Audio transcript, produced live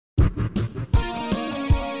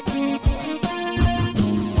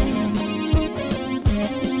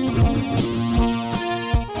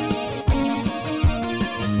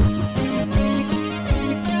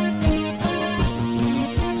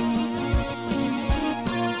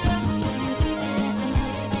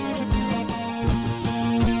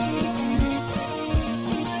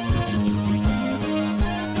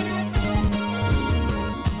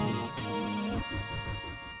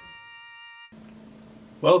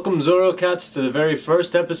Welcome, Zorrocats, to the very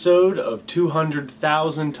first episode of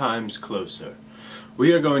 200,000 Times Closer.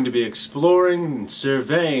 We are going to be exploring and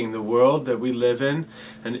surveying the world that we live in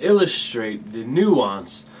and illustrate the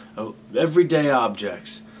nuance of everyday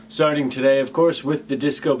objects. Starting today, of course, with the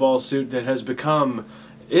Discoball suit that has become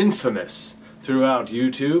infamous throughout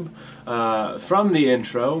YouTube. From the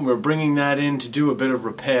intro, we're bringing that in to do a bit of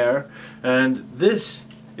repair, and this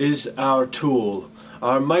is our tool,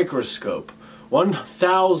 our microscope.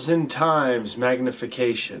 1,000 times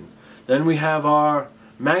magnification. Then we have our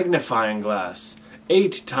magnifying glass,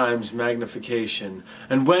 8 times magnification.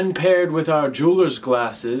 And when paired with our jeweler's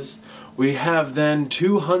glasses, we have then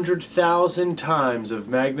 200,000 times of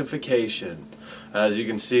magnification. As you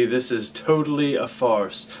can see, this is totally a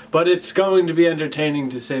farce. But it's going to be entertaining,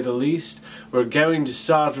 to say the least. We're going to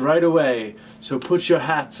start right away. So put your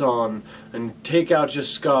hats on and take out your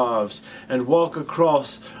scarves and walk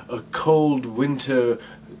across a cold winter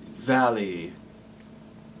valley.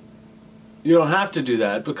 You don't have to do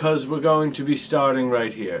that because we're going to be starting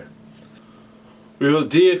right here. We will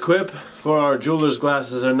de-equip, for our jeweler's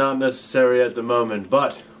glasses are not necessary at the moment,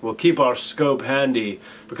 but we'll keep our scope handy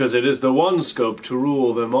because it is the one scope to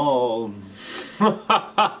rule them all.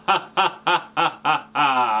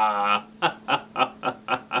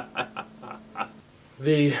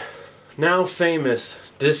 The now famous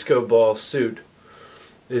Discoball suit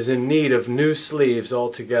is in need of new sleeves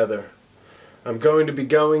altogether. I'm going to be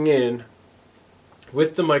going in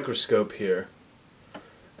with the microscope here,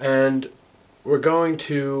 and we're going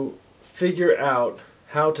to figure out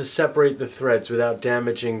how to separate the threads without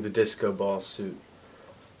damaging the Discoball suit.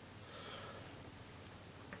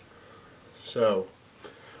 So,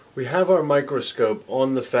 we have our microscope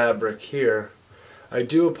on the fabric here. I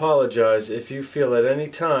do apologize if you feel at any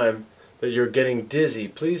time that you're getting dizzy.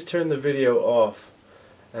 Please turn the video off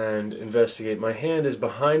and investigate. My hand is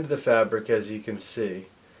behind the fabric, as you can see.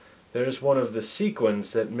 There's one of the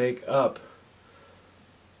sequins that make up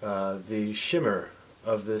the shimmer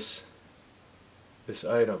of this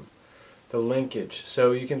item, the linkage.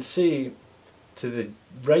 So you can see, to the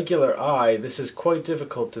regular eye, this is quite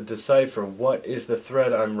difficult to decipher what is the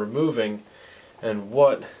thread I'm removing and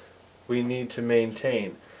what we need to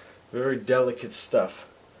maintain. Very delicate stuff.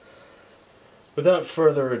 Without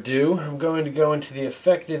further ado, I'm going to go into the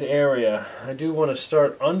affected area. I do want to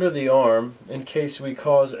start under the arm in case we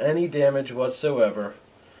cause any damage whatsoever.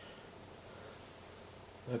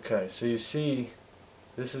 Okay, so you see,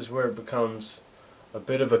 this is where it becomes a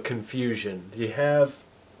bit of a confusion. You have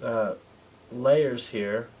layers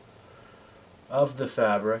here of the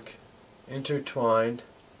fabric intertwined.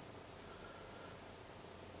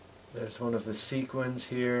 There's one of the sequins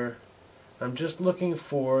here. I'm just looking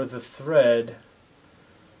for the thread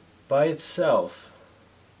by itself,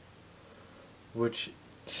 which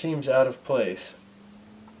seems out of place.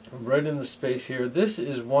 Right in the space here. This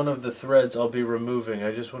is one of the threads I'll be removing.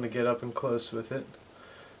 I just want to get up and close with it.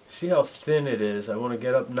 See how thin it is? I want to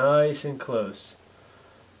get up nice and close.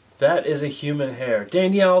 That is a human hair.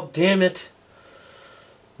 Danielle, damn it!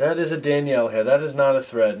 That is a Danielle hair. That is not a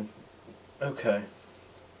thread. Okay.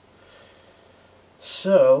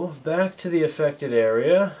 So, back to the affected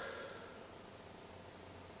area.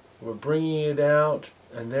 We're bringing it out,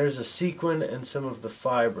 and there's a sequin and some of the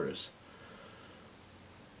fibers.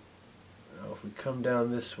 Now, if we come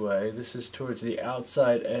down this way, this is towards the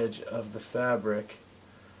outside edge of the fabric.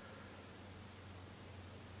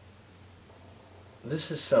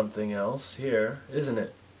 This is something else here, isn't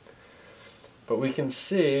it? But we can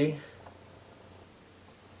see,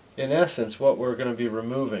 in essence, what we're going to be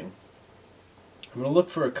removing. I'm going to look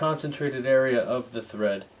for a concentrated area of the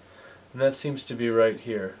thread, and that seems to be right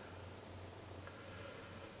here.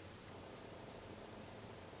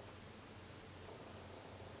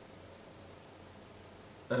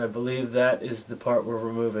 And I believe that is the part we're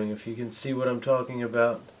removing, if you can see what I'm talking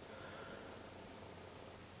about.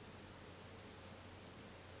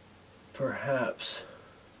 Perhaps.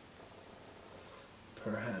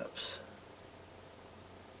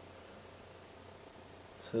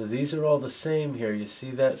 So these are all the same here. You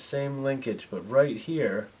see that same linkage, but right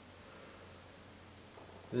here,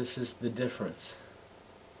 this is the difference.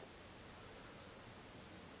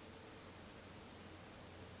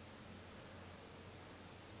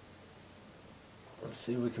 Let's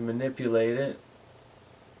see if we can manipulate it.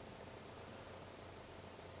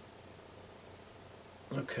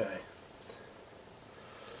 Okay.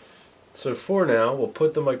 So for now, we'll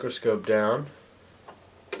put the microscope down.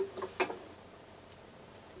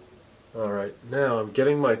 Alright, now I'm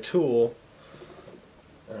getting my tool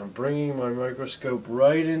and I'm bringing my microscope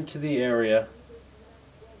right into the area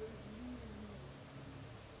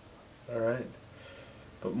Alright,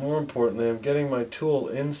 but more importantly, I'm getting my tool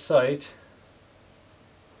in sight.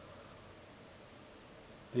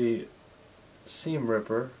 The seam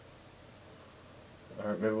ripper.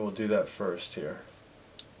 Alright, maybe we'll do that first here.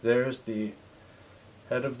 There's the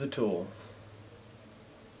head of the tool.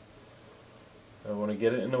 I want to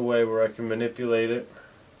get it in a way where I can manipulate it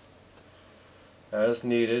as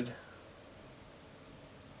needed.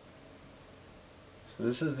 So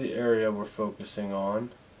this is the area we're focusing on.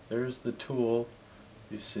 There's the tool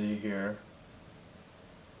you see here.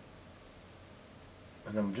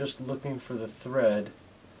 And I'm just looking for the thread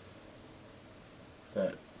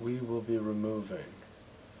that we will be removing.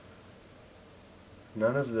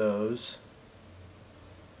 None of those.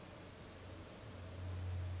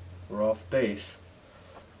 We're off base.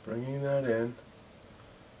 Bringing that in.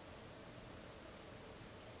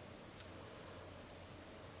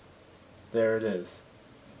 There it is.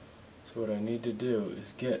 So what I need to do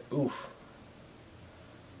is get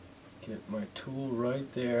my tool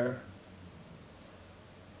right there.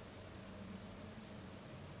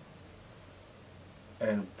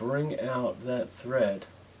 And bring out that thread.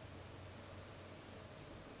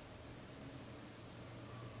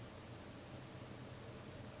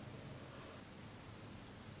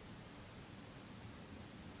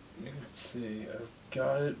 Let's see, I've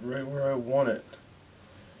got it right where I want it.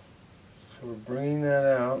 So we're bringing that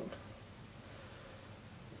out.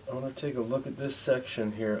 I want to take a look at this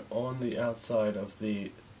section here on the outside of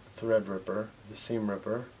the thread ripper, the seam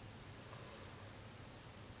ripper.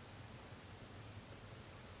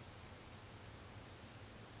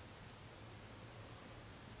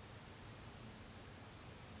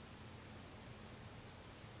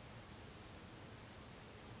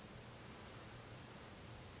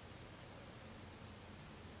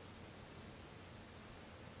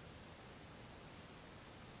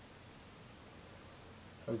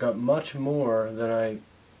 I've got much more than I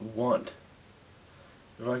want.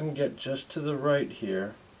 If I can get just to the right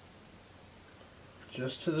here,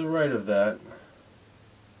 just to the right of that,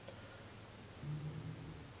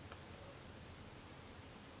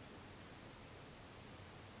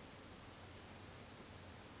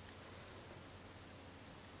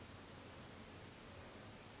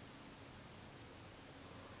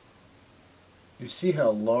 you see how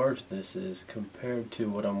large this is compared to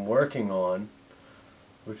what I'm working on,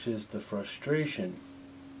 which is the frustration.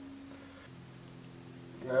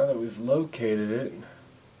 Now that we've located it,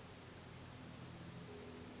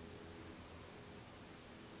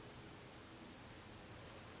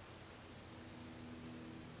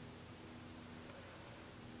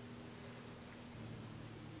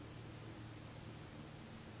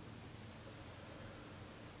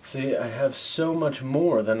 see, I have so much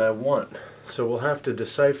more than I want. So we'll have to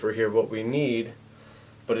decipher here what we need,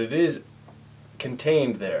 but it is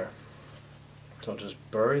contained there. So I'll just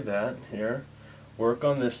bury that here, work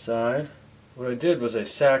on this side. What I did was I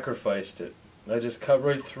sacrificed it. I just cut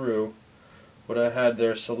right through what I had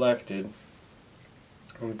there selected.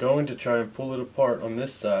 I'm going to try and pull it apart on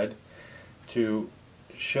this side to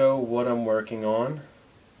show what I'm working on.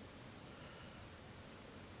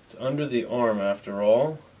 It's under the arm after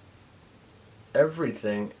all.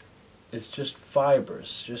 Everything is just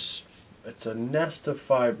fibers, it's a nest of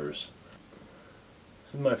fibers.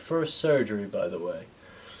 This is my first surgery, by the way.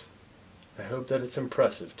 I hope that it's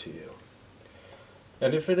impressive to you.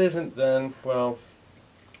 And if it isn't, then, well,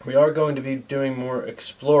 we are going to be doing more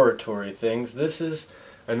exploratory things. This is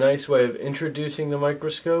a nice way of introducing the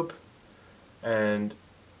microscope and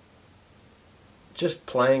just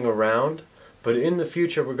playing around. But in the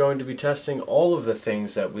future, we're going to be testing all of the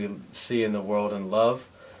things that we see in the world and love.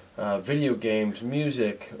 Video games,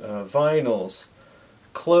 music, vinyls,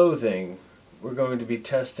 clothing. We're going to be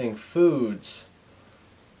testing foods.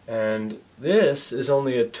 And this is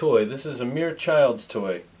only a toy. This is a mere child's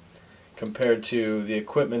toy compared to the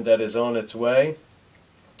equipment that is on its way.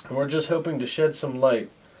 And we're just hoping to shed some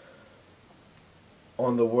light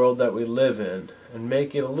on the world that we live in and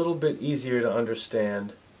make it a little bit easier to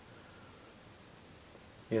understand.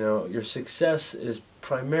 You know, your success is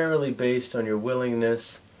primarily based on your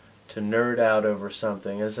willingness to nerd out over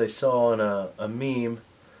something. As I saw in a meme,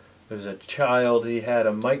 there was a child, he had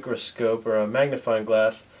a microscope or a magnifying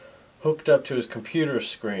glass hooked up to his computer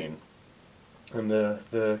screen. And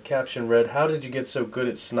the caption read, "How did you get so good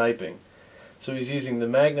at sniping?" So he's using the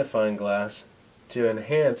magnifying glass to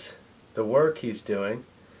enhance the work he's doing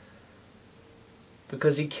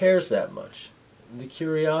because he cares that much. The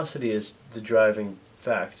curiosity is the driving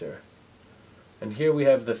factor. And here we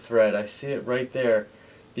have the thread. I see it right there.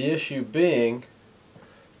 The issue being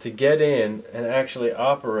to get in and actually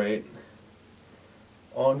operate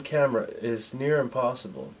on camera is near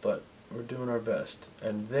impossible, but we're doing our best.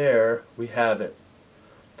 And there we have it.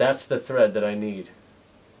 That's the thread that I need.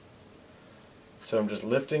 So I'm just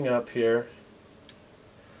lifting up here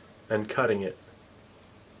and cutting it.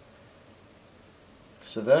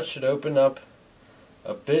 So that should open up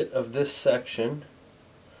a bit of this section.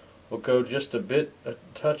 We'll go just a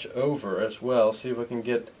touch over as well, see if I can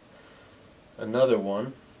get another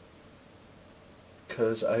one,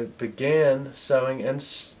 because I began sewing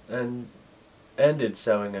and ended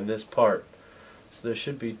sewing in this part. So there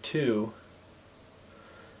should be two.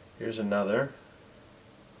 Here's another.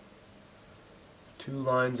 2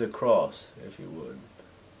 lines across, if you would.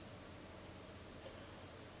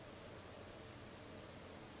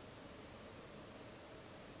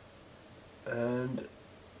 And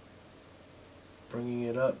bringing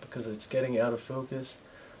it up because it's getting out of focus.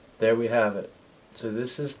 There we have it. So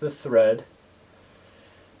this is the thread.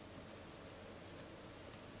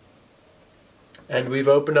 And we've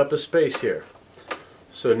opened up a space here.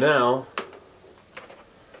 So now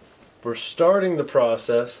we're starting the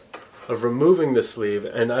process of removing the sleeve,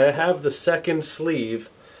 and I have the second sleeve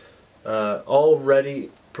already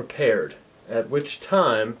prepared, at which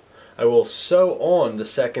time I will sew on the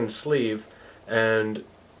second sleeve, and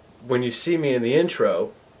when you see me in the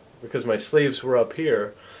intro, because my sleeves were up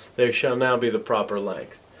here, they shall now be the proper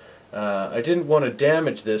length. I didn't want to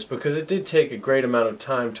damage this because it did take a great amount of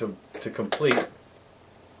time to complete,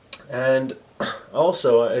 and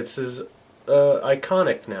also it's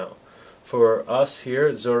iconic now. For us here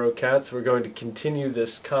at Zorrocats, we're going to continue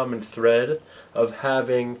this common thread of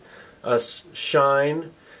having us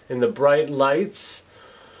shine in the bright lights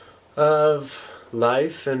of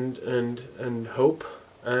life and hope,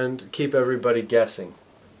 and keep everybody guessing.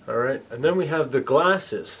 Alright, and then we have the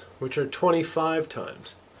glasses, which are 25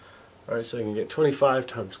 times. Alright, so I can get 25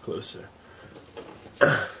 times closer.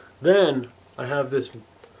 Then I have this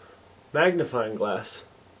magnifying glass,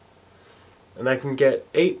 and I can get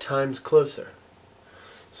 8 times closer.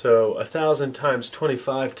 So 1,000 times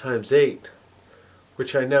 25 times 8,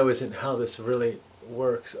 which I know isn't how this really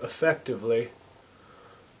works effectively.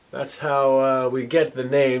 That's how we get the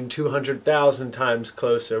name 200,000 times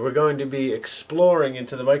closer. We're going to be exploring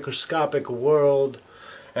into the microscopic world,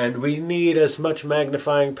 and we need as much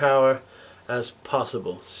magnifying power as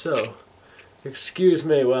possible. So, excuse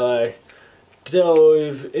me while I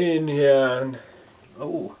delve in here and...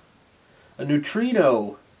 Oh, a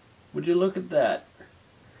neutrino! Would you look at that?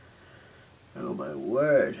 Oh my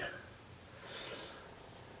word.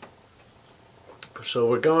 So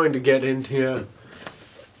we're going to get in here.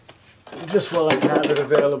 Just while I have it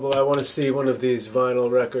available, I want to see one of these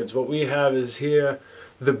vinyl records. What we have is here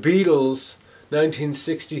the Beatles,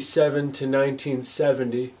 1967 to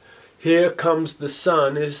 1970. Here Comes the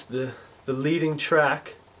Sun is the leading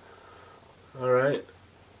track. Alright,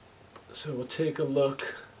 so we'll take a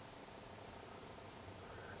look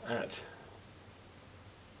at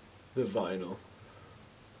the vinyl.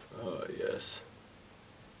 Oh yes.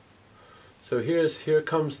 So Here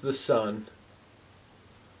Comes the Sun.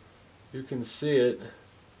 You can see it.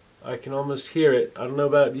 I can almost hear it. I don't know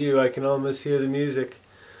about you, I can almost hear the music.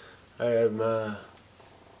 I am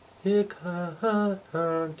here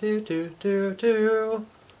come do.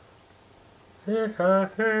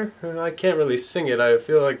 I can't really sing it. I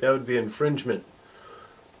feel like that would be infringement.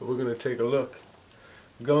 But we're gonna take a look.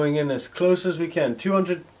 Going in as close as we can.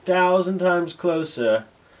 200,000 times closer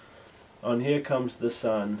on Here Comes the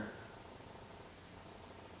Sun.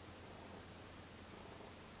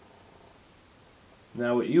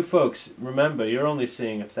 Now what you folks remember, you're only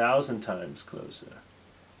seeing 1,000 times closer.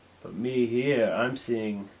 But me here, I'm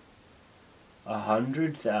seeing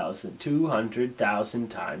 100,000, 200,000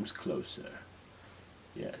 times closer.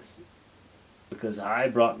 Yes. Because I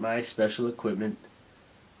brought my special equipment.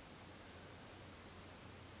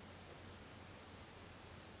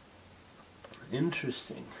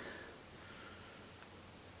 Interesting.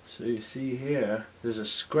 So you see here, there's a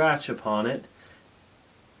scratch upon it.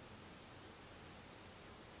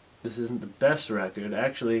 This isn't the best record.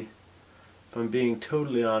 Actually, if I'm being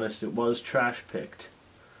totally honest, it was trash picked.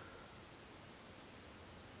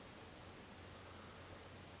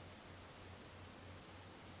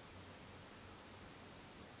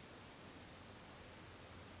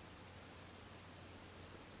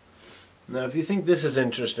 Now, if you think this is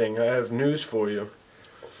interesting, I have news for you.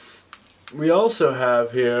 We also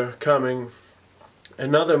have here coming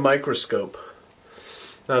another microscope.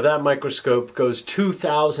 Now that microscope goes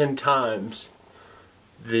 2,000 times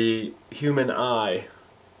the human eye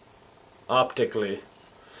optically,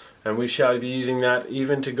 and we shall be using that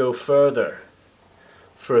even to go further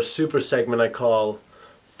for a super segment I call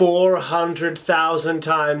 400,000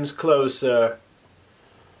 times closer.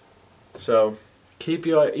 So keep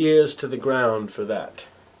your ears to the ground for that.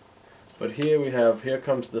 But here we have Here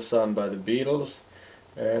Comes the Sun by the Beatles.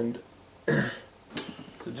 And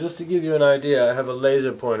so just to give you an idea, I have a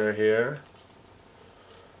laser pointer here.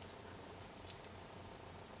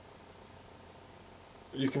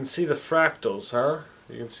 You can see the fractals, huh?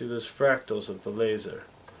 You can see those fractals of the laser.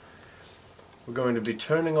 We're going to be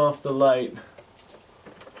turning off the light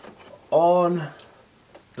on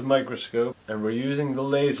the microscope, and we're using the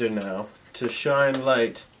laser now to shine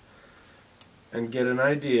light and get an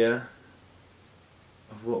idea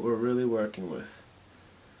of what we're really working with.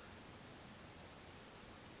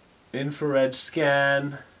 Infrared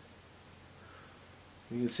scan.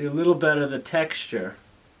 You can see a little better the texture,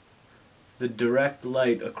 the direct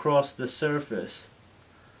light across the surface,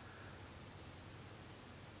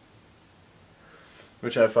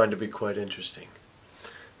 which I find to be quite interesting.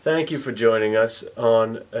 Thank you for joining us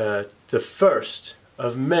on the first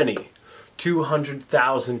of many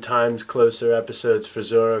 200,000 times closer episodes for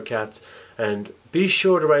Zorrocats, and be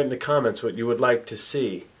sure to write in the comments what you would like to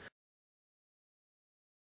see.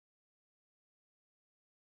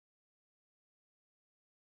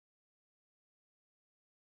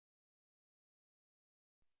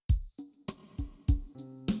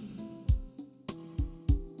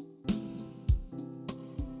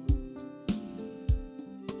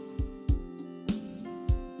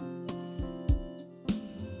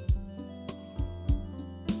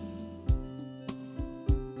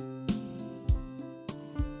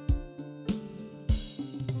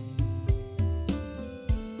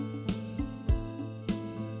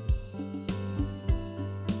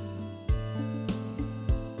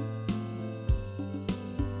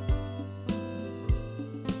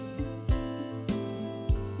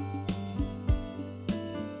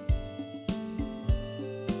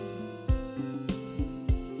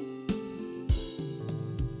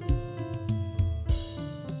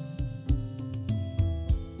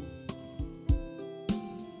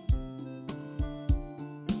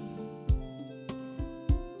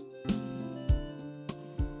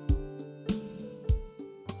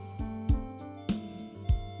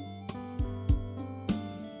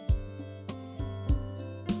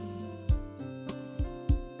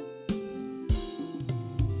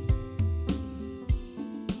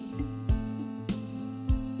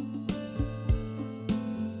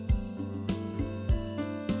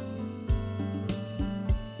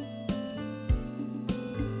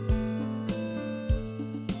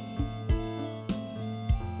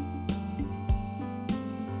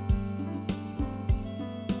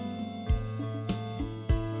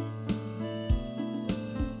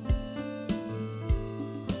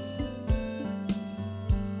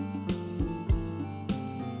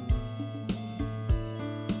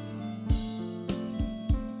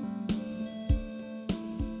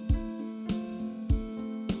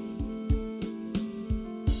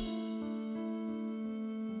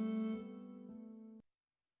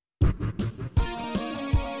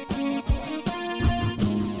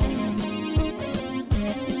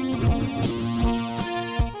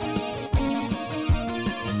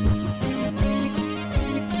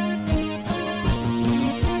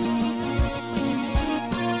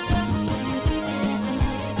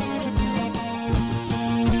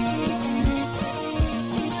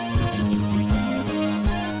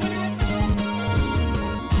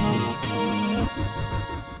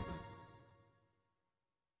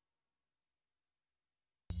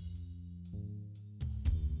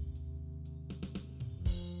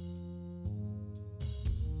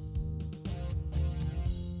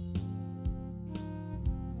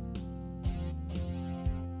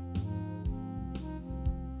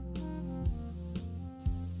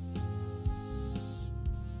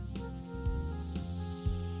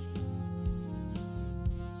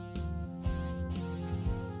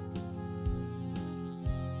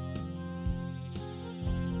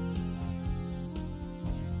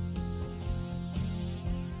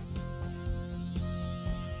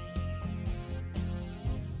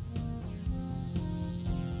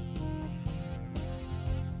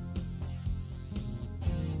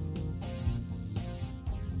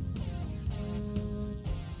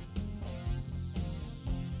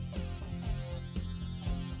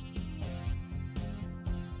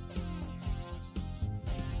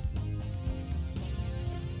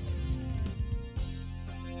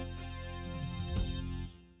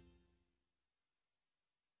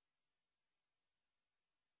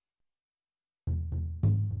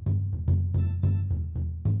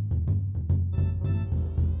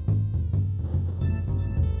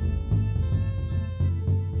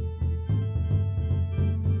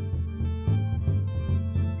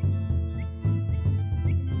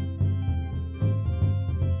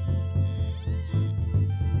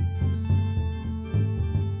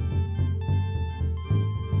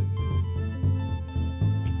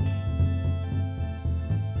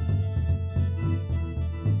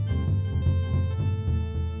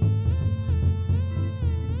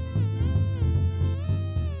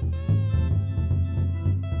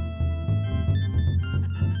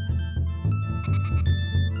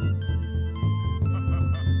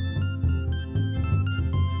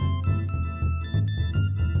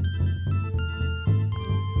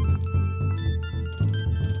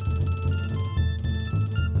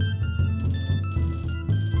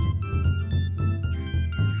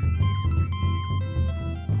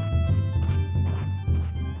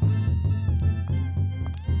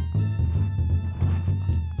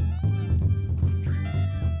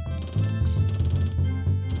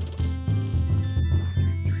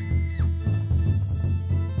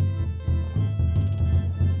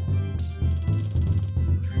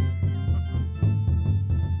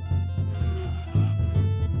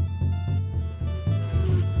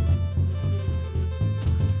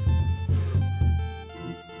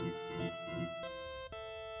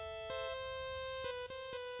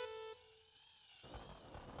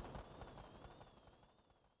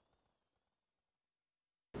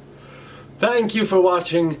 Thank you for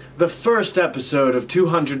watching the first episode of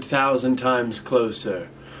 200,000 Times Closer.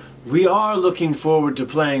 We are looking forward to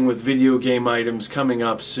playing with video game items coming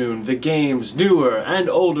up soon. The games, newer and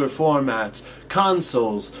older formats,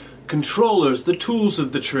 consoles, controllers, the tools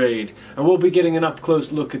of the trade. And we'll be getting an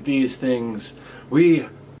up-close look at these things. We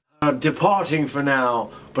are departing for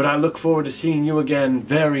now, but I look forward to seeing you again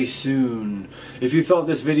very soon. If you thought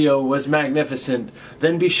this video was magnificent,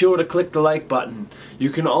 then be sure to click the like button.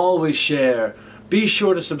 You can always share. Be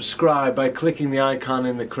sure to subscribe by clicking the icon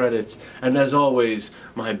in the credits. And as always,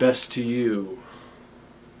 my best to you.